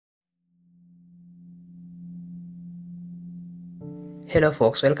Hello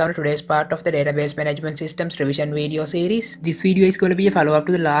folks, welcome to today's part of the Database Management Systems revision video series. This video is going to be a follow-up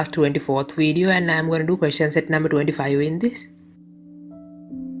to the last 24th video, and I'm going to do question set number 25 in this.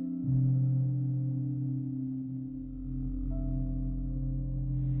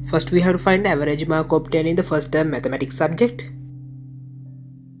 First we have to find the average mark obtained in the first term mathematics subject.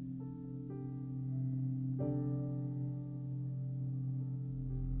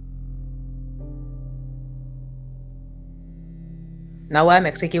 Now I am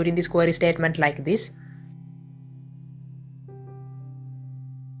executing this query statement like this.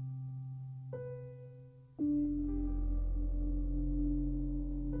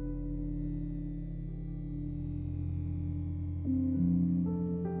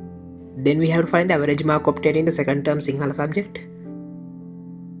 Then we have to find the average mark obtained in the second term Sinhala subject.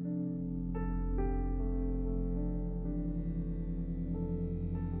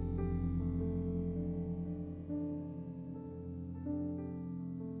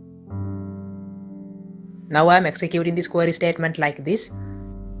 Now I am executing this query statement like this.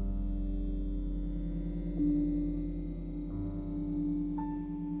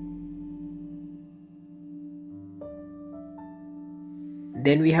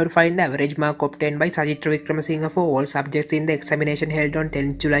 Then we have to find the average mark obtained by Sajitra Wickramasinghe for all subjects in the examination held on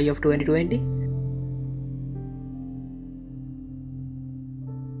 10th July of 2020.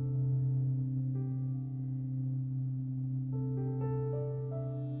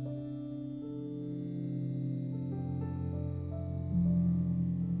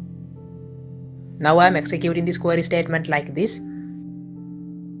 Now I am executing this query statement like this.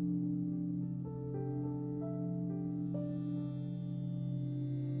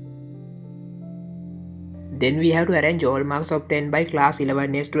 Then we have to arrange all marks obtained by class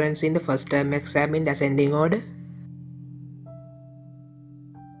 11A students in the first term exam in the ascending order.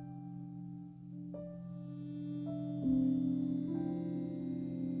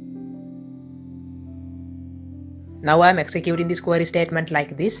 Now I am executing this query statement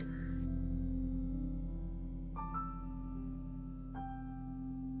like this.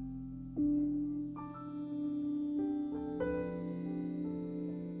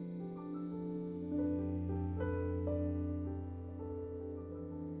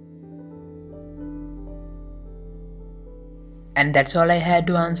 And that's all I had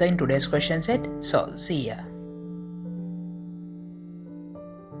to answer in today's question set. So, see ya.